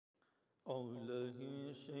أعوذ بالله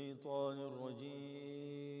من الشيطان الرجيم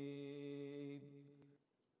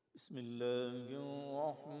بسم الله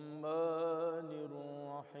الرحمن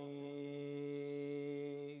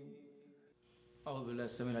الرحيم أعوذ بالله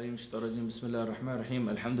السميع العليم من الشيطان الرجيم بسم الله الرحمن الرحيم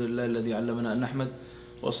الحمد لله الذي علمنا أن نحمد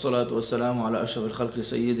والصلاة والسلام على أشرف الخلق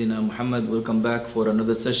سيدنا محمد. Welcome back for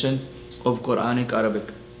another session of Quranic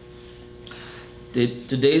Arabic.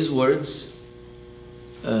 Today's words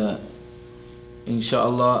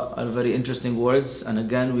inshallah are very interesting words, and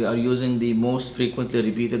again we are using the most frequently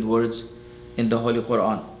repeated words in the Holy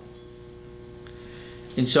Quran.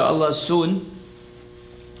 Inshallah soon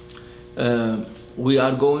we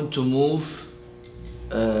are going to move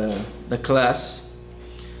the class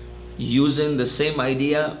using the same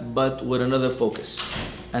idea but with another focus,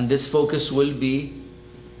 and this focus will be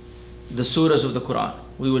the surahs of the Quran.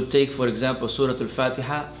 We will take, for example, Surah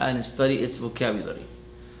Al-Fatiha and study its vocabulary.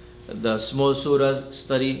 The small surahs,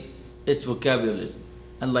 study its vocabulary,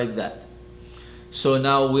 and like that. So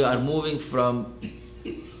now we are moving from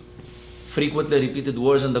frequently repeated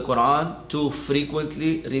words in the Quran to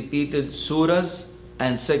frequently repeated surahs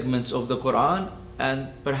and segments of the Quran,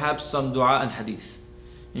 and perhaps some dua and hadith.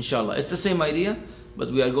 Inshallah, it's the same idea, but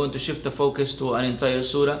we are going to shift the focus to an entire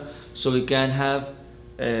surah so we can have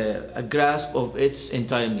a grasp of its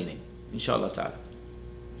entire meaning, inshallah ta'ala.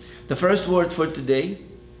 The first word for today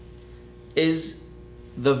is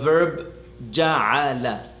the verb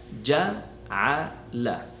ja'ala.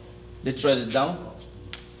 Ja'ala. Let's write it down.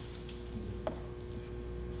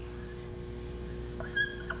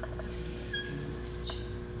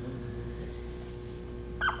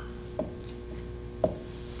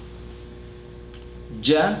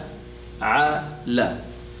 Ja'ala.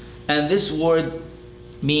 And this word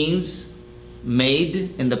means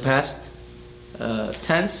made in the past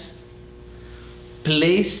tense,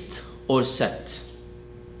 placed or set.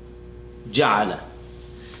 Ja'ala.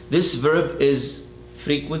 This verb is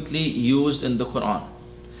frequently used in the Quran,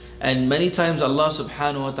 and many times Allah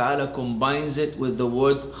subhanahu wa ta'ala combines it with the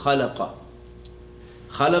word khalaqa.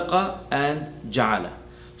 Khalaqa and ja'ala.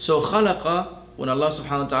 So khalaqa, when Allah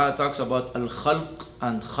subhanahu wa ta'ala talks about al-khalq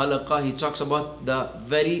and khalaqa, He talks about the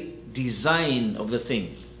very design of the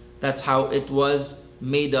thing. That's how it was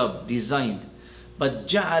made up, designed. But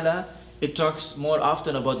ja'ala, it talks more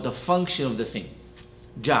often about the function of the thing.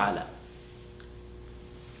 Ja'ala.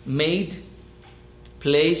 Made,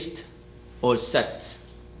 placed, or set.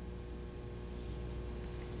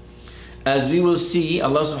 As we will see,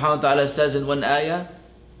 Allah subhanahu wa ta'ala says in one ayah,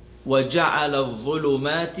 وَجَعَلَ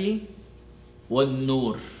الظُّلُمَاتِ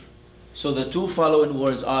وَالنُّورِ. So the two following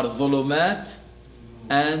words are ظُلُمَات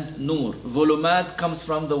and nur. Dhulumat comes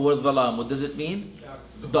from the word dhalam. What does it mean?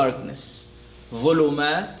 Darkness.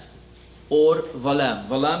 Dhulumat or dhalam.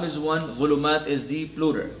 Dhalam is one, dhulumat is the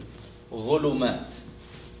plural. Dhulumat.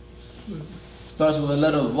 Starts with the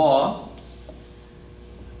letter dha.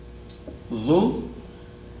 Dhu.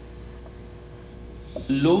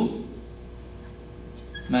 Lu.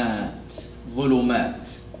 Mat. Dhulumat.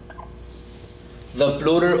 The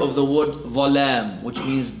plural of the word dhalam, which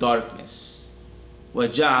means darkness.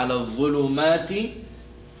 وَجَعَلَ الظُّلُمَاتِ.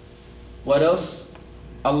 What else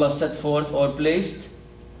Allah set forth or placed?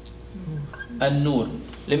 An-nur.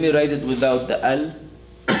 Let me write it without the al,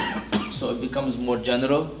 so it becomes more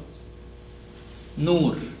general.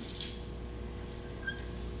 Nur.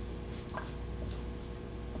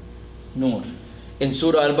 Nur. In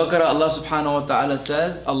Surah Al-Baqarah, Allah subhanahu wa ta'ala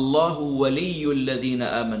says, Allahu waliyyul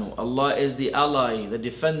ladhina amanu. Allah is the ally, the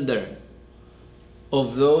defender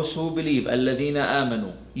of those who believe. Alladhina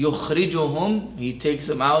amanu. Yukhrijuhum. He takes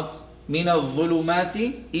them out. Mina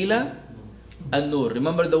dhulumati ila an-nur.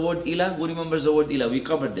 Remember the word ila? Who remembers the word ila? We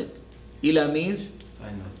covered it. Ila means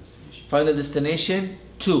final destination.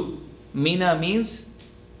 To. Mina means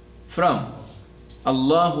from.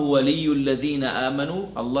 Allahu waliyul ladhina amanu.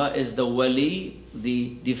 Allah is the wali,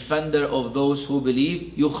 the defender of those who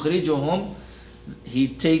believe. Yukhrijuhum. He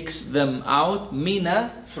takes them out.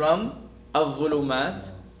 Mina, from al-dhulumat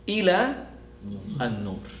ila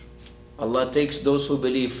an-nur. Allah takes those who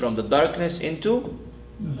believe from the darkness into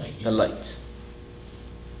the light.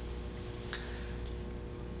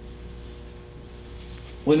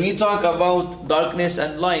 When we talk about darkness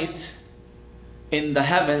and light in the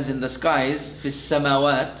heavens, in the skies, fi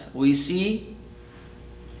samawat, we see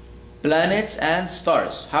planets and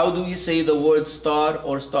stars. How do we say the word star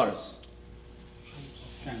or stars?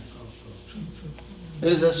 There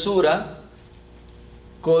is a surah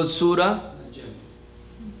called Surah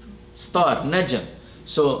Star, Najm.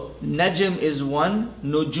 So Najm is one,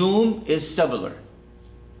 Nujum is several.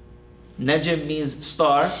 Najm means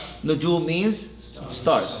star, Nujum means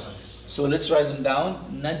stars. So let's write them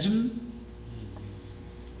down. Najm,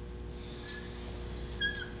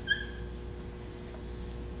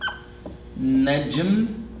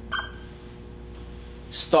 Najm,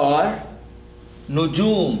 star,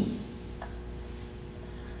 Nujum,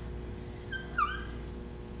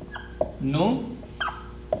 Nujum,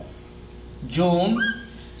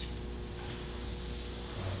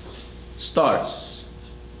 stars,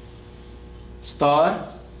 star,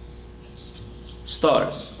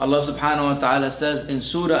 stars. Allah subhanahu wa ta'ala says in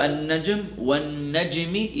Surah An-Najm,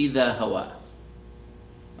 وَالنَّجْمِ إِذَا هَوَى.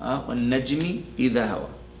 وَالنَّجْمِ إِذَا هَوَى.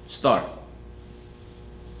 Star.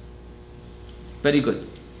 Very good.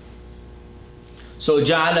 So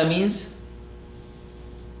ja'ala means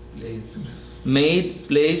made,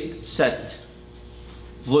 placed, set.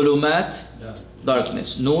 Volumat,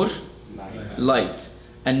 darkness. Nur, light.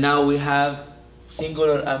 And now we have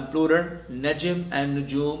singular and plural, najm and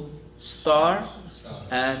nujum, star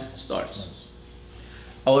and stars.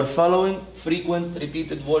 Our following frequent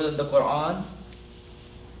repeated word in the Quran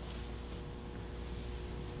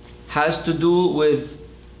has to do with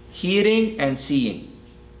hearing and seeing.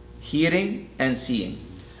 Hearing and seeing.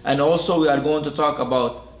 And also we are going to talk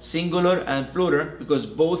about singular and plural because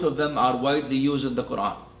both of them are widely used in the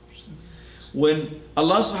Quran. When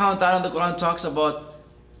Allah subhanahu wa ta'ala in the Quran talks about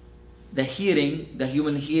the hearing, the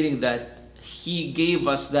human hearing, that He gave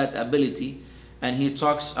us that ability, and He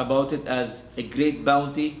talks about it as a great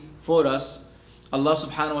bounty for us, Allah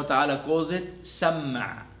subhanahu wa ta'ala calls it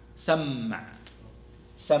sam'a. Sam'a.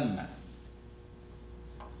 Sam'a.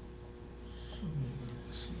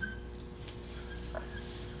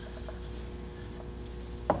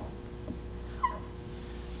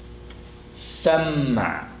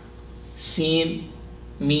 Sam'a. Sin,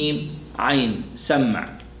 Mim, Ain.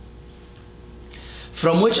 Sam'a.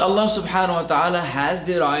 From which Allah subhanahu wa ta'ala has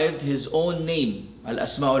derived His own name,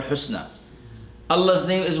 Al-Asma'ul Husna. Allah's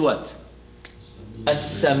name is what?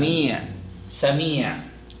 As-Sami'. Sami'.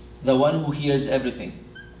 The one who hears everything.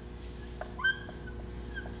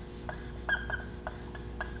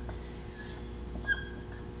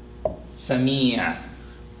 Sami'.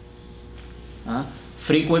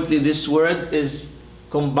 Frequently this word is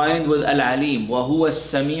combined with Al-Alim. وَهُوَ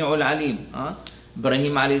السَّمِيعُ الْعَلِيمُ.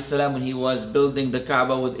 Ibrahim alayhi salam, when he was building the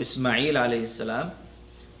Kaaba with Ismail alayhi salam,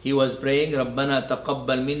 he was praying, رَبَّنَا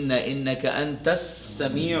تَقَبَّلْ مِنَّا إِنَّكَ أَنْتَ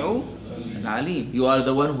السَّمِيعُ الْعَلِيمُ. You are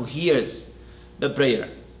the one who hears the prayer.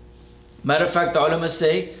 Matter of fact, the ulama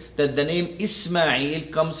say that the name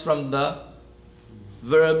Ismail comes from the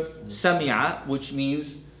verb sami'a, which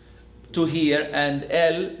means to hear, and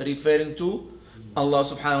el referring to Allah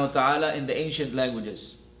subhanahu wa ta'ala in the ancient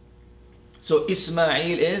languages. So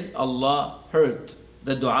Ismail is Allah heard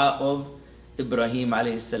the dua of Ibrahim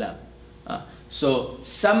alayhi salam. So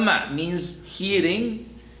Sam'a means hearing,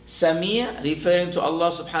 Sami' referring to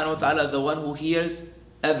Allah subhanahu wa ta'ala, the one who hears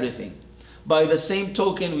everything. By the same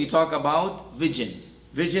token, we talk about vision.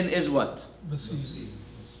 Vision is what?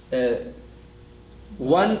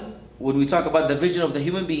 When we talk about the vision of the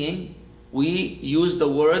human being, we use the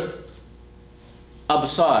word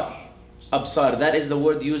absar. Absar, that is the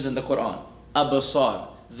word used in the Quran. Absar,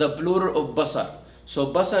 the plural of basar. So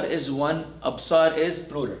basar is one, absar is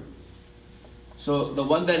plural. So the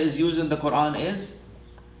one that is used in the Quran is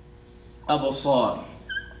absar.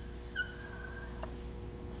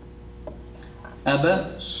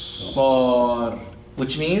 Absar,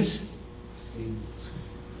 which means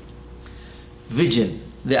vision,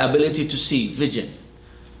 the ability to see, vision.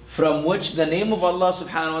 From which the name of Allah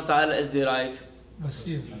subhanahu wa ta'ala is derived.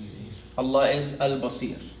 Basir. Allah is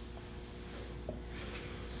Al-Basir.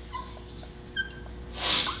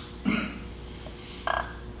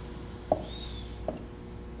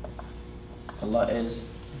 Allah is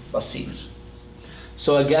Basir.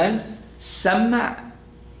 So again, Sam'a,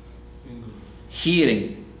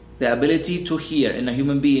 hearing, the ability to hear in a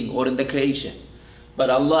human being or in the creation. But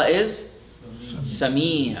Allah is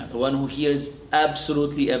Sami', the one who hears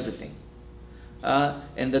absolutely everything.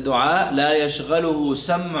 In the dua, لا يشغله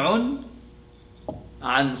سمع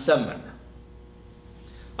عن سمع.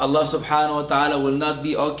 Allah subhanahu wa ta'ala will not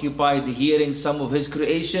be occupied hearing some of His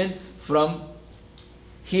creation from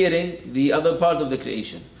hearing the other part of the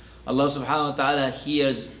creation. Allah subhanahu wa ta'ala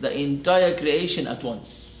hears the entire creation at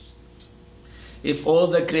once. If all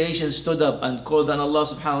the creation stood up and called on Allah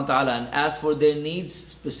subhanahu wa ta'ala and asked for their needs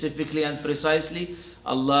specifically and precisely,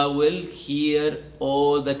 Allah will hear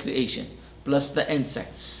all the creation, plus the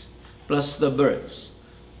insects, plus the birds,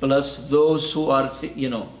 plus those who are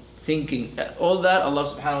thinking. All that Allah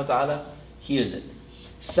subhanahu wa ta'ala hears it.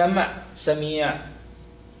 Sam', Sami',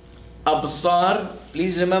 Absar.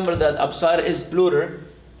 Please remember that Absar is plural.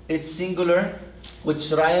 its singular,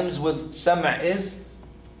 which rhymes with sam' is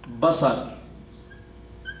basar.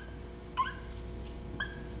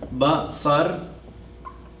 Basar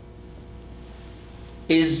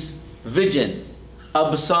is vision.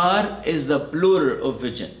 Absar is the plural of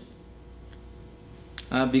vision.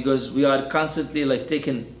 Because we are constantly like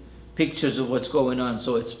taking pictures of what's going on,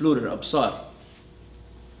 so it's plural, absar.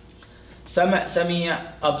 Sam', sami',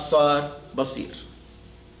 absar, basir.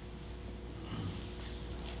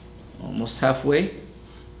 Almost halfway.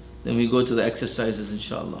 Then we go to the exercises,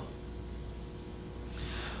 inshallah.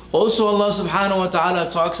 Also, Allah subhanahu wa ta'ala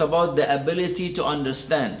talks about the ability to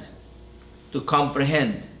understand, to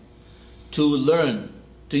comprehend, to learn,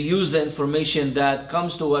 to use the information that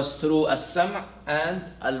comes to us through as-sam' and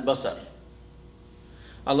al-basar.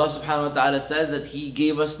 Allah subhanahu wa ta'ala says that He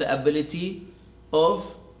gave us the ability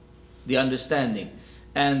of the understanding.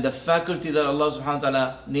 And the faculty that Allah subhanahu wa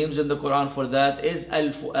ta'ala names in the Quran for that is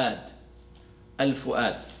al-fu'ad.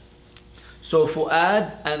 Al-fu'ad. So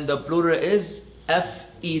fu'ad and the plural is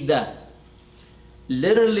af'ida.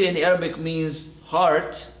 Literally in Arabic means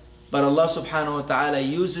heart, but Allah subhanahu wa ta'ala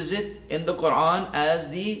uses it in the Quran as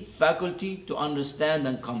the faculty to understand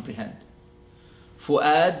and comprehend.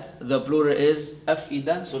 Fu'ad, the plural is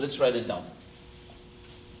af'ida, so let's write it down.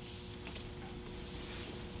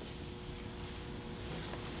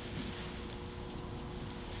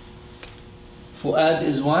 Fu'ad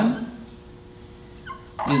is one.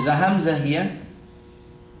 There's a hamza here.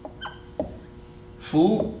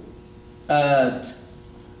 Fu'ad.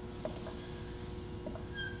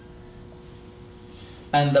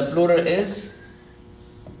 And the plural is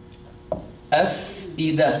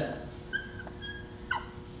af'ida.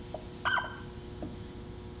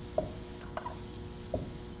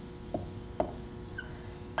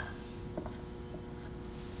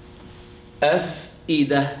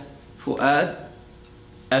 Af'ida. Fu'ad.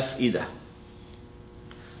 Af'ida.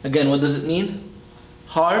 Again, what does it mean?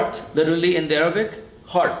 Heart, literally in the Arabic,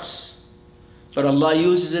 hearts. But Allah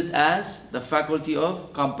uses it as the faculty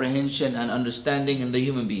of comprehension and understanding in the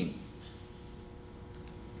human being.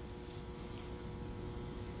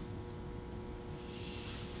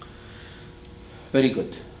 Very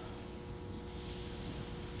good.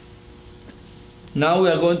 Now we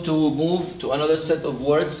are going to move to another set of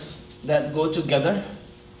words that go together.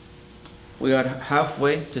 We are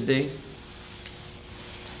halfway today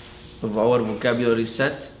of our vocabulary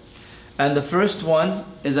set. And the first one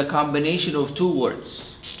is a combination of two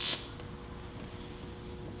words.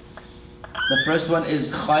 The first one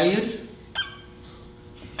is khair.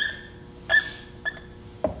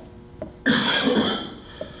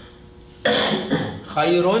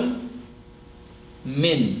 Khairun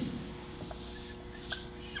min.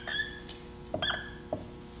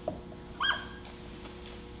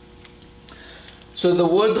 So the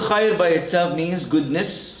word khair by itself means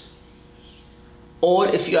goodness. Or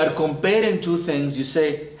if you are comparing two things, you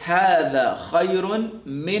say هذا خير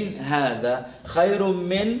من هذا. خير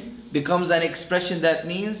من becomes an expression that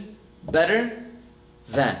means better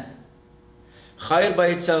than. Khair by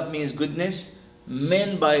itself means goodness.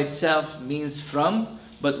 Min by itself means from.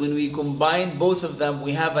 But when we combine both of them,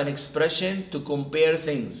 we have an expression to compare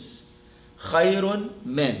things. Khairun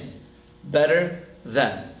min, better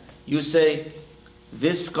than. You say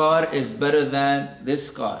this car is better than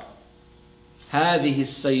this car. هذه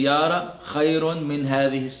السيارة خير من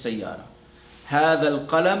هذه السيارة. هذا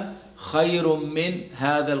القلم خير من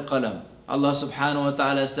هذا القلم. Allah subhanahu wa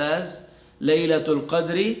ta'ala says ليلة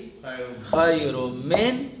القدر خير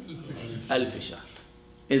من ألف شهر,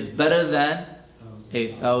 is better than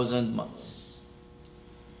 1,000 months.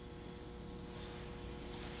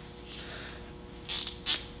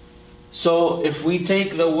 So if we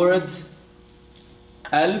take the word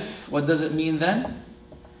alf, what does it mean then?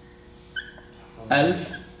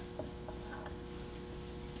 Alf,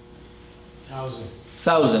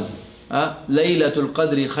 thousand. Laylatul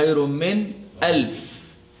Qadri khayrun min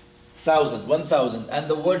alf, 1,000, 1,000. And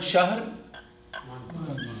the word shahr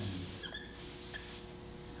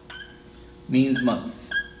means month.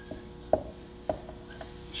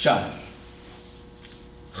 Shahr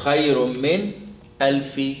khayrun min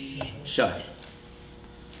alfi shahr.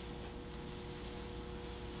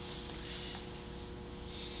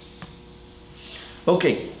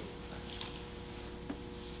 Okay.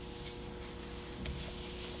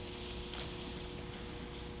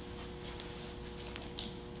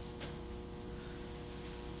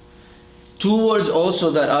 Two words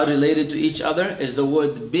also that are related to each other is the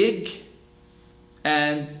word big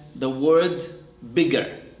and the word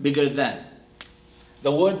bigger, bigger than.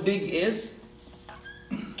 The word big is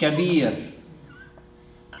kabir.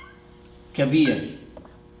 Kabir.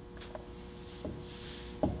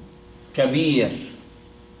 Kabir.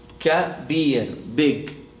 Kabir,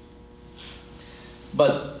 big.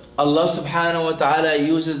 But Allah subhanahu wa ta'ala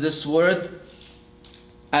uses this word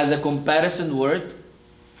as a comparison word,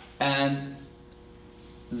 and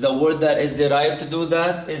the word that is derived to do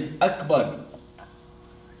that is akbar.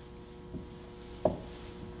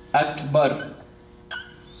 Akbar.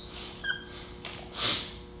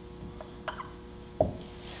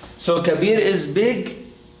 So kabir is big,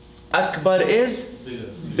 akbar is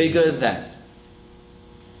bigger than.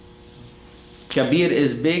 Kabir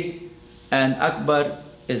is big and akbar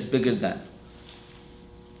is bigger than.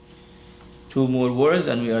 Two more words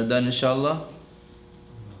and we are done, inshallah.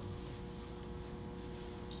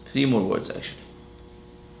 Three more words actually.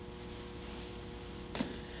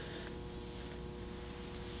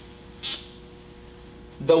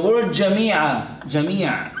 The word jami'a,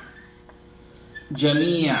 jami'a,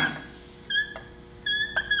 jami'a.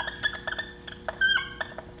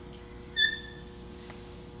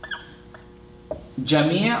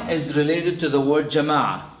 Jami' is related to the word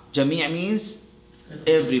jama'a. Jami' means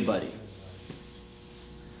everybody.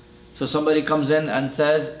 So somebody comes in and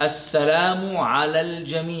says, Assalamu ala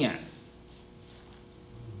al-jami'.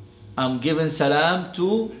 I'm giving salam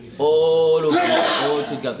to all of you, all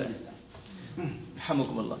together.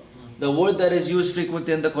 Alhamdulillah. The word that is used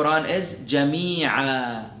frequently in the Quran is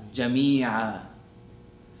jami'a. Jami'a.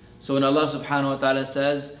 So when Allah subhanahu wa ta'ala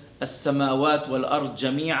says, As-samawat wal-ard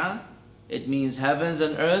jami'a, it means heavens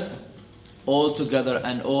and earth all together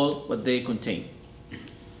and all what they contain.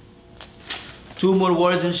 Two more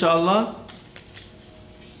words, inshallah.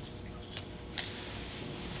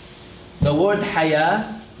 The word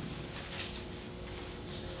haya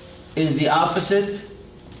is the opposite.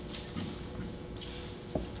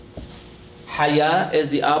 Haya is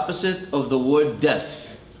the opposite of the word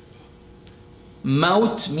death.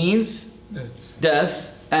 Maut means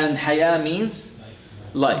death and haya means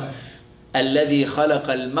life. الذي خلق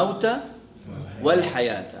الموت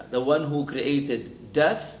والحياة, the one who created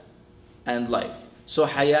death and life. So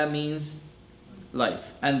haya means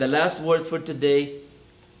life. And the last word for today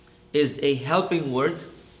is a helping word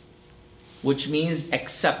which means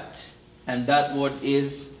accept, and that word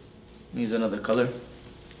means another color,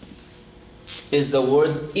 is the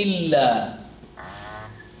word illa.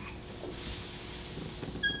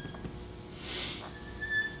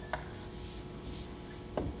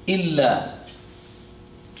 Illa.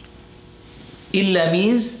 Illa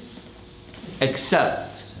means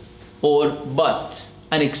except or but,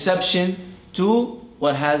 an exception to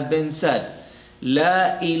what has been said.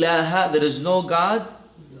 La ilaha, there is no God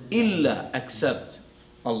illa, except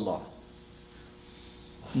Allah.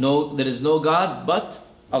 No, there is no God but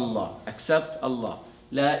Allah, except Allah.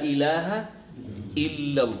 La ilaha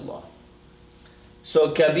illallah.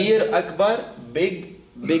 So kabir, akbar, big,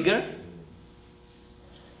 bigger.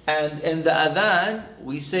 And in the adhan,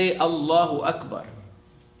 we say Allahu Akbar,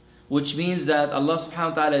 which means that Allah subhanahu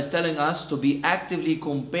wa ta'ala is telling us to be actively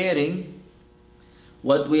comparing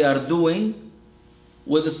what we are doing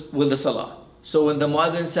with the salah. So when the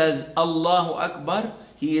muadhin says Allahu Akbar,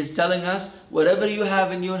 he is telling us whatever you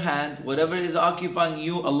have in your hand, whatever is occupying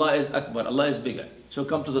you, Allah is Akbar, Allah is bigger. So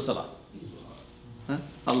come to the salah.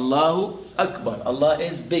 Allahu Akbar, Allah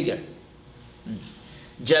is bigger.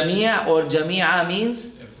 Jami'a or jami'a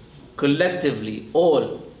means collectively,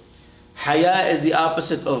 all. Haya is the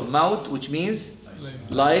opposite of maut, which means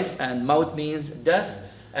life, and maut means death,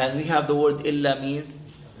 and we have the word illa means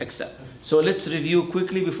except. So let's review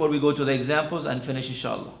quickly before we go to the examples and finish,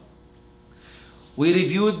 inshallah. We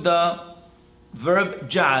reviewed the verb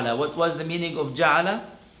ja'ala. What was the meaning of ja'ala?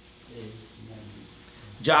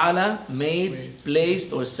 Ja'ala, made,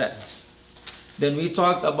 placed or set. Then we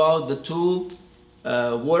talked about the two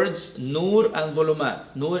words nur and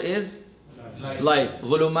dhulumat. Nur is light,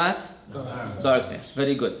 dhulumat darkness.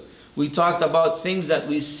 Very good. We talked about things that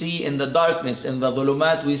we see in the darkness. In the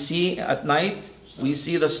dhulumat we see at night, we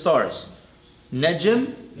see the stars.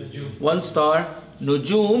 Najm, one star.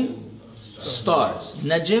 Nujum, stars.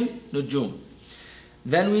 Najm, nujum.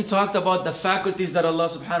 Then we talked about the faculties that Allah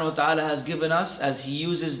subhanahu wa ta'ala has given us as He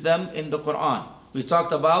uses them in the Quran. We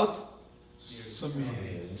talked about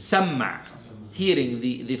samma, hearing,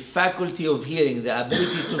 the faculty of hearing, the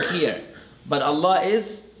ability to hear. But Allah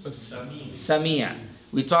is Sami'a.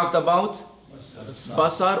 We talked about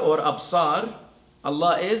Basar or Absar.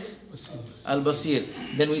 Allah is Al-Basir.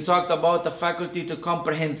 Then we talked about the faculty to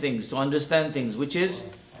comprehend things, to understand things, which is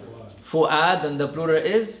Fu'ad, and the plural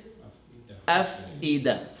is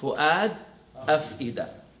Af'ida. Fu'ad, Af'ida.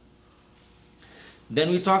 Then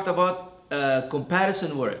we talked about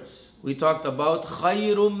comparison words. We talked about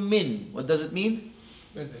Khayrum min. What does it mean?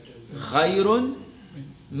 Khayrun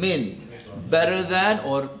min. Better than,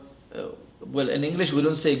 or well, in English we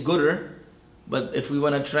don't say gooder, but if we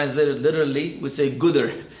want to translate it literally, we say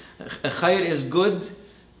gooder. Khayr is good,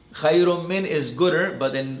 khayrun min is gooder,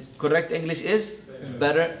 but in correct English is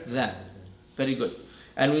better than. Very good.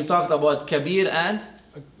 And we talked about kabir and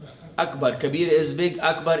akbar. Kabir is big,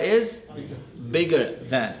 akbar is bigger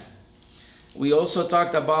than. We also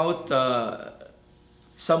talked about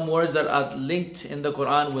some words that are linked in the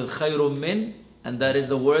Quran with khayrun min, and that is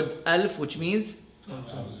the word alf, which means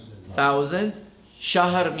 1,000.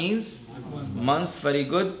 Shahr means month. Very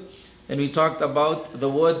good. And we talked about the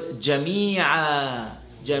word jami'a.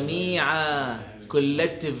 Jami'a,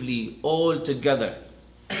 collectively, all together.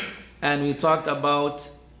 And we talked about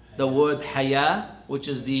the word haya, which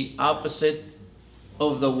is the opposite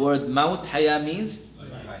of the word maut. Haya means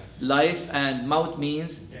life, and maut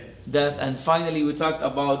means death. And finally we talked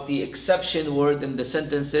about the exception word in the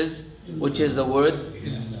sentences, which is the word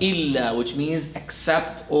illa, which means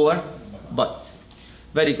except or but.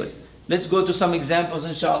 Very good. Let's go to some examples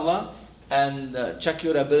inshallah, and check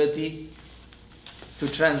your ability to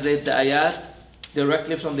translate the ayat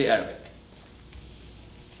directly from the Arabic.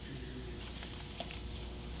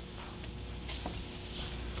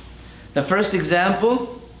 The first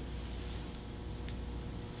example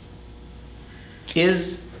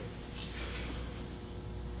is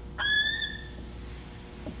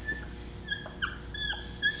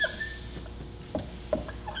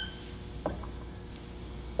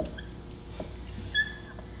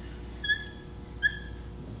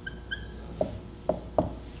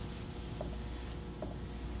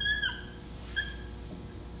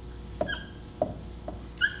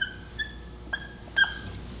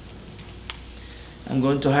I'm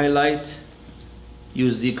going to highlight,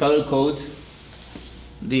 use the color code,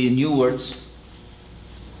 the new words.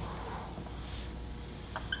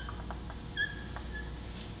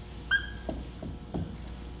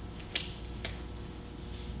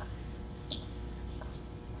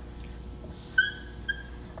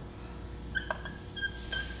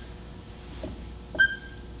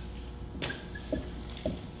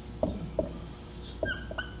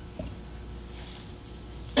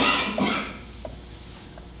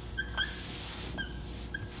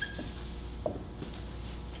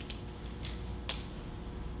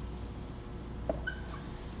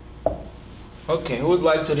 Okay, who would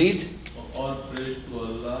like to read? All praise to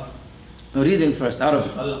Allah. Reading first,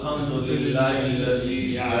 Arabic.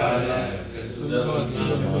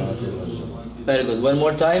 Very good. One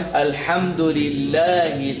more time.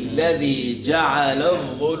 Alhamdulillahi alladhi ja'ala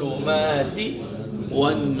al-dhulumati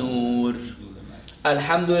wan-nur.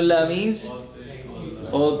 Alhamdulillah means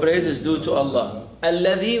all praise is due to Allah.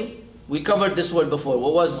 Alladhi, we covered this word before.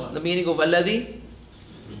 What was the meaning of alladhi?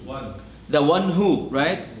 One. The one who,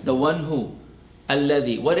 right? The one who.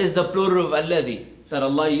 Alladhi. What is the plural of alladhi? That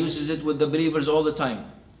Allah uses it with the believers all the time.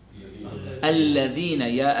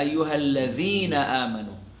 Alladhina, ya ayyuha alladhina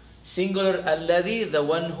amanu. Singular alladhi, the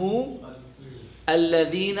one who.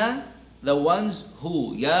 Alladhina, the ones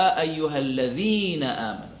who. Ya ayyuha alladhina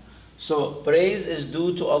amanu. So praise is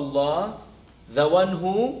due to Allah, the one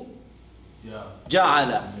who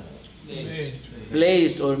ja'ala,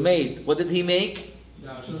 placed or made. What did He make?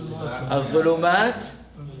 Al-dhulumat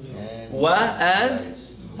wa and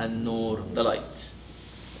an-nur, the light.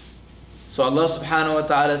 So Allah subhanahu wa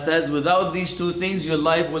ta'ala says, without these two things your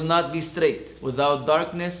life will not be straight. Without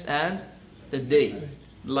darkness and the day,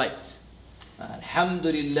 light.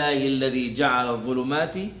 Alhamdulillahi alladhi ja'ala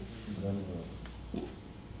al-dhulumati.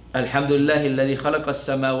 Alhamdulillahi alladhi khalaqa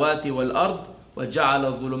as-samawati wal-ard wa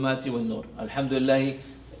ja'ala al-dhulumati wal-nur. Alhamdulillahi,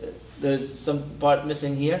 there's some part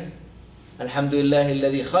missing here. Alhamdulillahi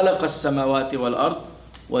alladhi khalaqa as-samawati wal-ard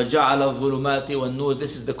wa ja'ala al-dhulumati wal-nur.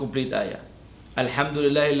 This is the complete ayah.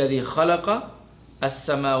 Alhamdulillahi alladhi khalaqa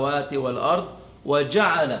as-samawati wal-ard wa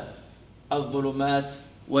ja'ala al-dhulumat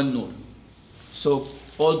wal-nur. So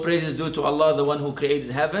all praise is due to Allah, the one who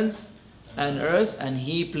created heavens and earth, and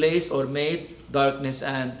He placed or made darkness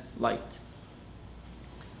and light.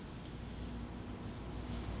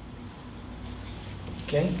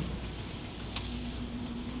 Okay.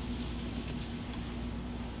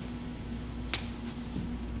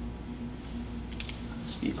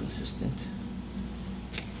 Let's be consistent.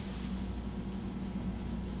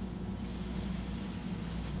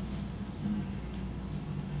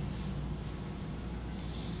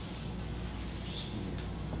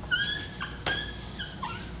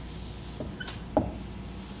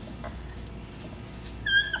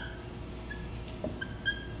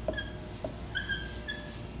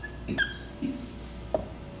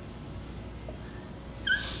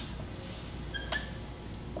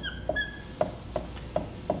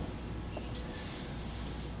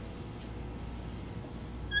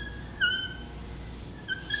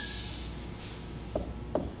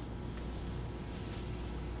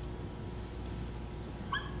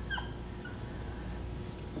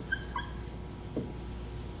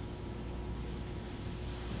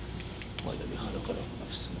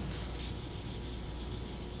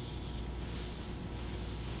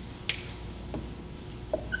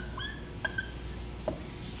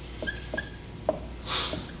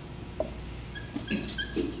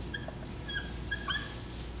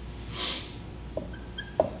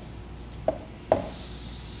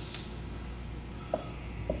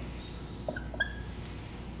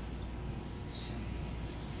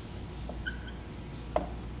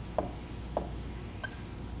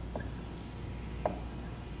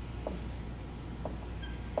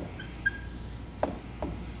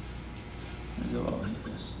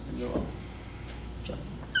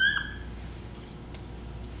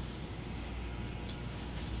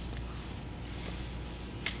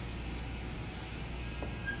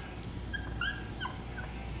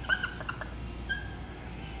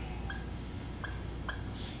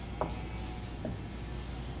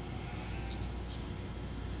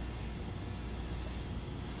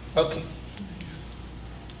 Okay.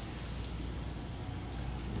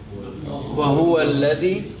 وهو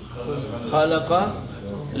الذي خلق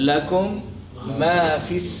لكم ما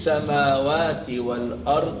في السماوات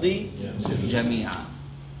والأرض جميعا.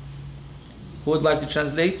 Who would like to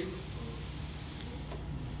translate?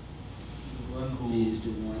 The one who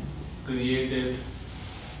created.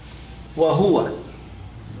 وهو. The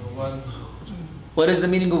one. What is the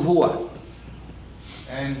meaning of huwa?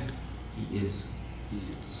 And He is.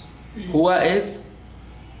 Huwa is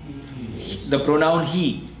the pronoun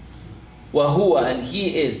he. وهو, and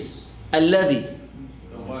he is. الذي,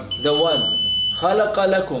 the one. خلق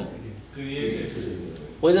لكم. created.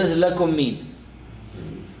 What does lakum mean?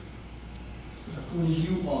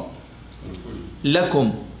 You are.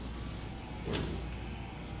 Lakum,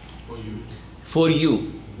 For you. for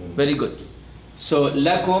you. Very good. So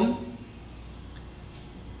lakum,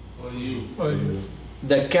 For you.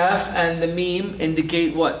 the kaf and the meme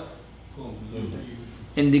indicate what?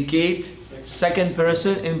 Indicate second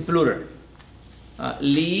person in plural.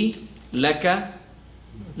 Li, laka,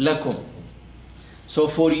 lakum. So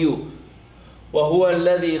for you. وهو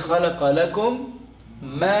الذي خلق لكم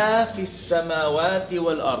ما في السماوات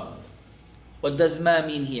والأرض. What does ma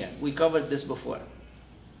mean here? We covered this before.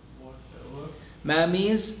 Ma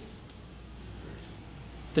means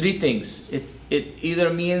three things. It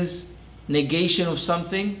either means negation of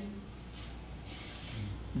something.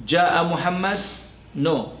 Ja'a Muhammad.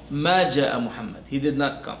 No, ma ja'a Muhammad. He did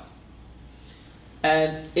not come.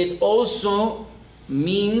 And it also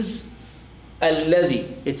means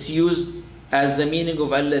alladhi. It's used as the meaning of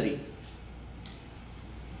alladhi.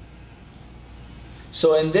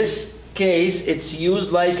 So in this case, it's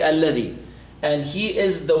used like alladhi. And he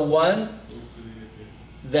is the one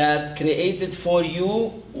that created for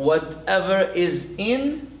you whatever is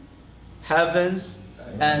in heavens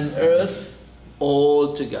and earth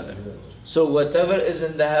all together. So whatever is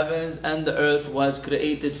in the heavens and the earth was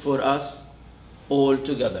created for us all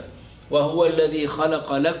together. وَهُوَ الَّذِي خَلَقَ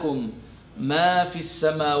لَكُمْ مَا فِي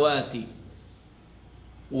السَّمَاوَاتِ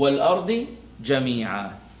وَالْأَرْضِ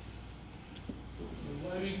جَمِيعًا.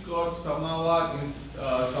 Why we call samawat?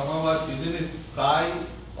 Samawat, isn't it sky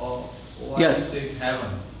or why Yes. we say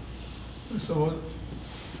heaven?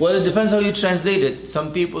 Well, it depends how you translate it.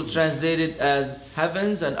 Some people translate it as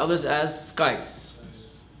heavens and others as skies.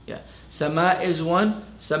 Yeah. Sama is one,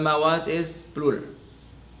 samawat is plural.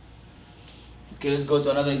 Okay, let's go to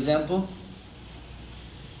another example.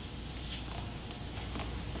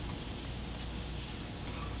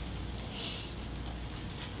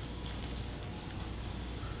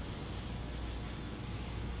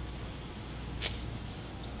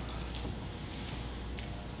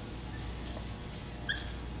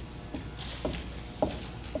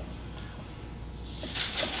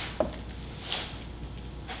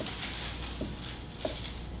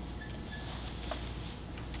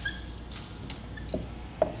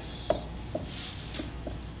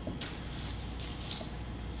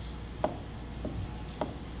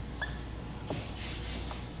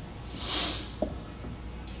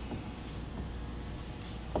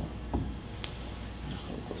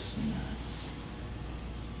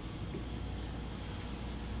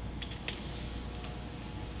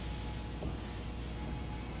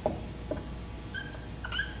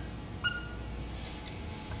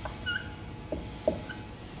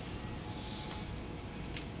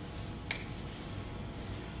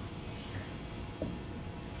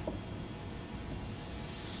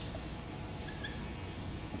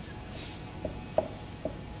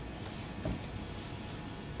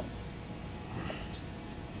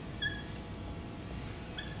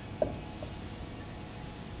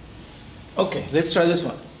 Okay, let's try this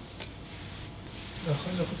one.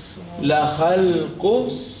 لَخَلْقُ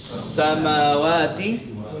السَّمَاوَاتِ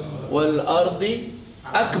وَالْأَرْضِ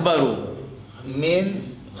أَكْبَرُ مِنْ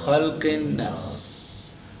خَلْقِ النَّاسِ.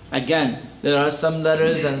 Again, there are some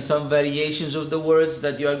letters and some variations of the words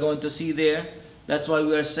that you are going to see there. That's why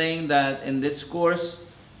we are saying that in this course,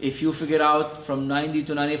 if you figure out from 90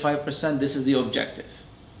 to 95%, this is the objective.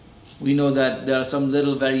 We know that there are some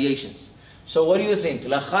little variations. So what do you think?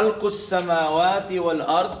 لَخَلْقُ السَّمَاوَاتِ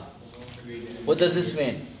وَالْأَرْضِ. What does this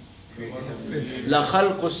mean?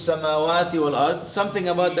 لَخَلْقُ السَّمَاوَاتِ وَالْأَرْضِ. Something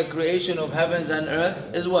about the creation of heavens and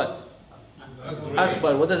earth is what?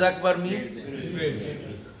 Akbar. What does Akbar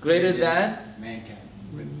mean? Greater than? Min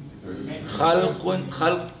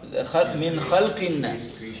khalqin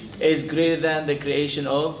nas is greater than the creation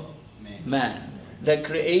of man. The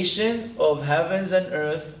creation of heavens and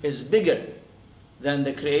earth is bigger than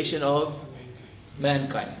the creation of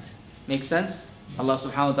mankind. Make sense? Allah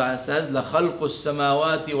subhanahu wa ta'ala says, لَخَلْقُ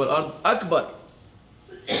السَّمَاوَاتِ وَالْأَرْضِ أَكْبَرُ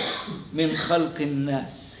من خلق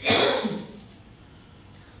الناس.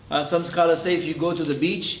 Some scholars say if you go to the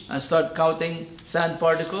beach and start counting sand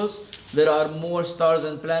particles, there are more stars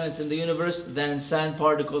and planets in the universe than sand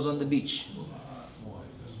particles on the beach.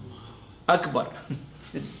 Akbar.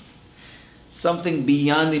 Something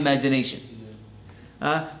beyond imagination.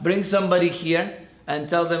 Bring somebody here and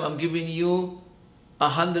tell them, I'm giving you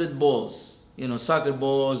 100 balls, soccer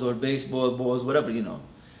balls or baseball balls, whatever,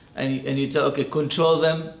 and you tell, okay, control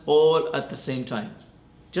them all at the same time.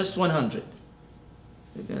 Just 100.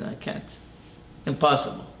 I can't.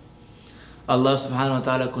 Impossible. Allah subhanahu wa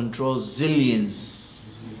ta'ala controls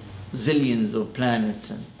zillions of planets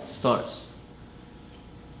and stars.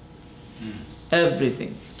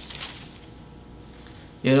 Everything.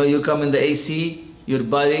 You come in the AC, your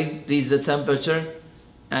body reads the temperature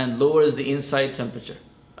and lowers the inside temperature.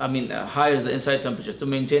 Higher the inside temperature to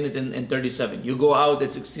maintain it in 37. You go out,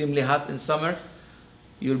 it's extremely hot in summer,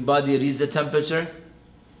 your body reads the temperature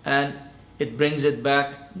and it brings it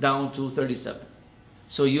back down to 37.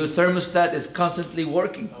 So your thermostat is constantly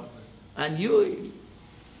working and you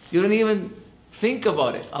don't even think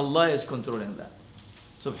about it. Allah is controlling that.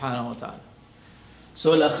 Subhanahu wa ta'ala.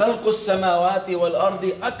 So لَخَلْقُ السَّمَاوَاتِ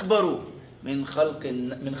وَالْأَرْضِ أَكْبَرُ مِنْ خَلْقِ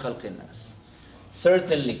النَّاسِ.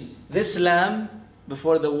 Certainly. This lam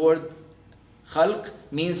before the word khalq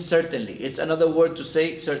means certainly. It's another word to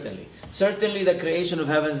say certainly. Certainly the creation of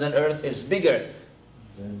heavens and earth is bigger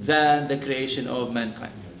than the creation of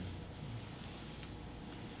mankind.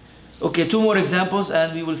 Okay, 2 more examples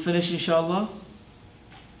and we will finish inshallah.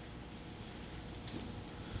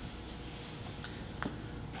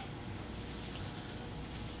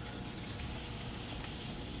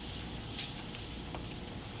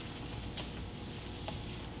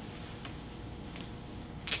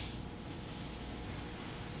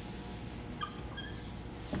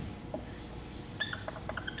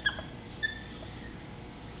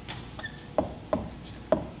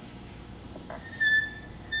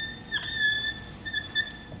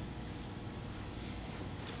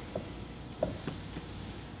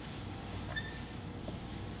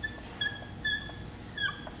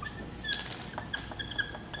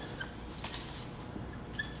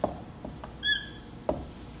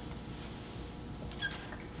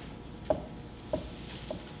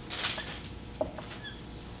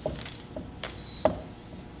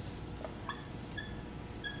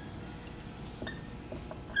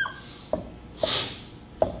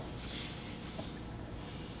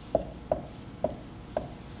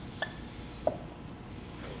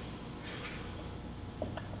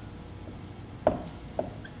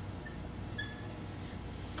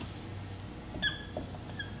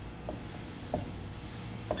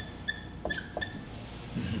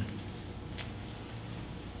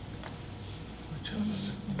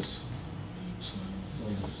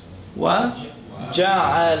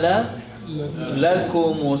 وَجَعَلَ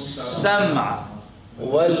لَكُمُ السَّمْعَ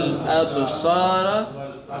وَالْأَبْصَارَ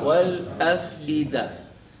وَالْأَفْئِدَةَ.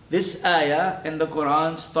 This ayah in the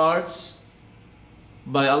Quran starts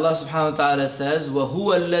by Allah subhanahu wa ta'ala says,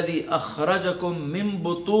 وَهُوَ الَّذِي أَخْرَجَكُم مِّن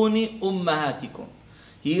بُطُونِ أُمَّهَاتِكُم.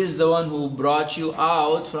 He is the one who brought you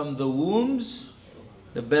out from the wombs,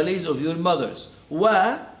 the bellies of your mothers.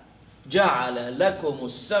 وَجَعَلَ لَكُمُ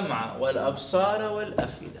السَّمْعَ وَالْأَبْصَارَ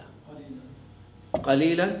وَالْأَفْئِدَةَ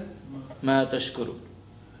قَلِيلًا مَا تَشْكُرُونَ.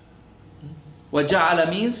 وَجَعَلَ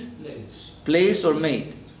means placed or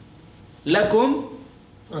made. لَكُمْ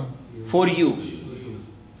for you.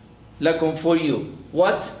 لَكُمْ for you.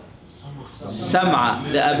 What?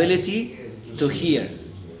 Sam'a, the ability to hear.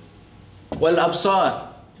 وَالْأَبْصَارِ,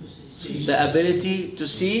 the ability to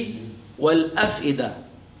see. وَالْأَفْئِدَةِ,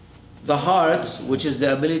 the hearts, which is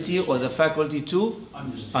the ability or the faculty to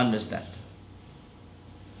understand.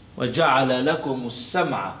 وَجَعَلَ لَكُمُ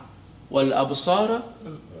السَّمْعَ وَالْأَبْصَارَ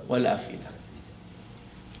وَالْأَفْئِدَةَ.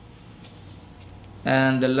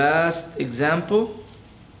 And the last example,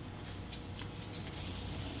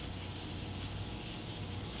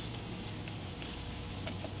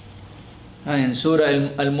 in Surah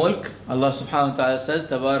Al-Mulk, Allah subhanahu wa ta'ala says,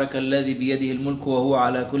 تبارك الذي بيده الملك وهو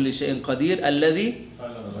على كل شيء قدير الذي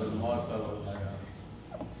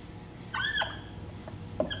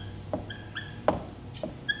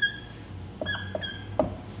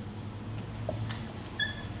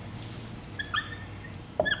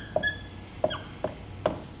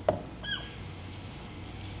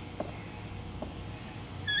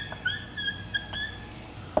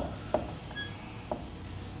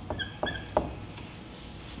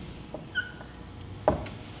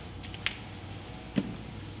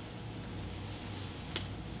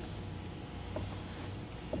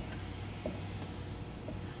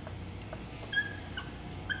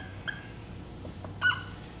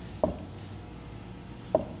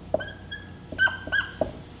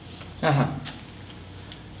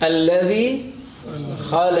الذي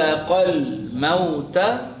خلق الموت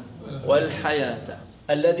والحياة.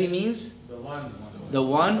 الذي means the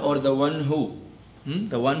one or the one who.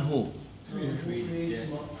 The one who.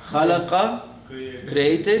 خلق,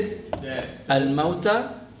 created, الموت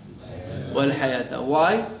والحياة.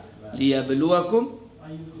 Why? ليبلوكم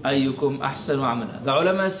أيكم أحسن عملا. The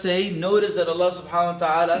ulama say, notice that Allah subhanahu wa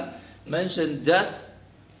ta'ala mentioned death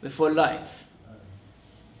before life.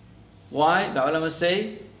 Why? The ulama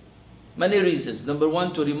say, many reasons. Number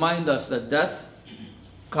one, to remind us that death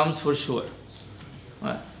comes for sure.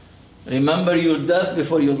 Remember your death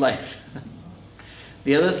before your life.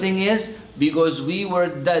 The other thing is, because we were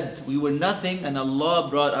dead, we were nothing, and Allah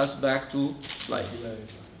brought us back to life.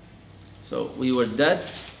 So we were dead,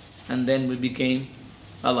 and then we became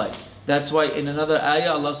alive. That's why in another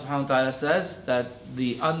ayah, Allah subhanahu wa ta'ala says that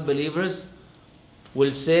the unbelievers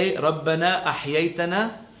will say, رَبَّنَا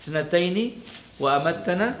أَحْيَيْتَنَا ثْنَتَيْنِ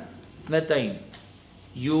وَأَمَتَّنَا ثْنَتَيْنِ.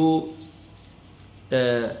 You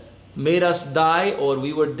made us die, or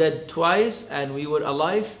we were dead twice, and we were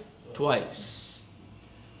alive twice.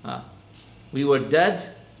 We were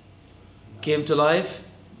dead, came to life,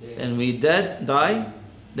 and we die,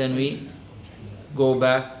 then we go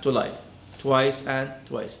back to life. Twice and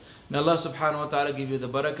twice. May Allah subhanahu wa ta'ala give you the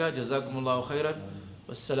barakah. Jazakumullahu khairan.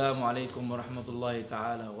 Wassalamu alaikum wa rahmatullahi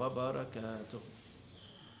ta'ala wa barakatuh.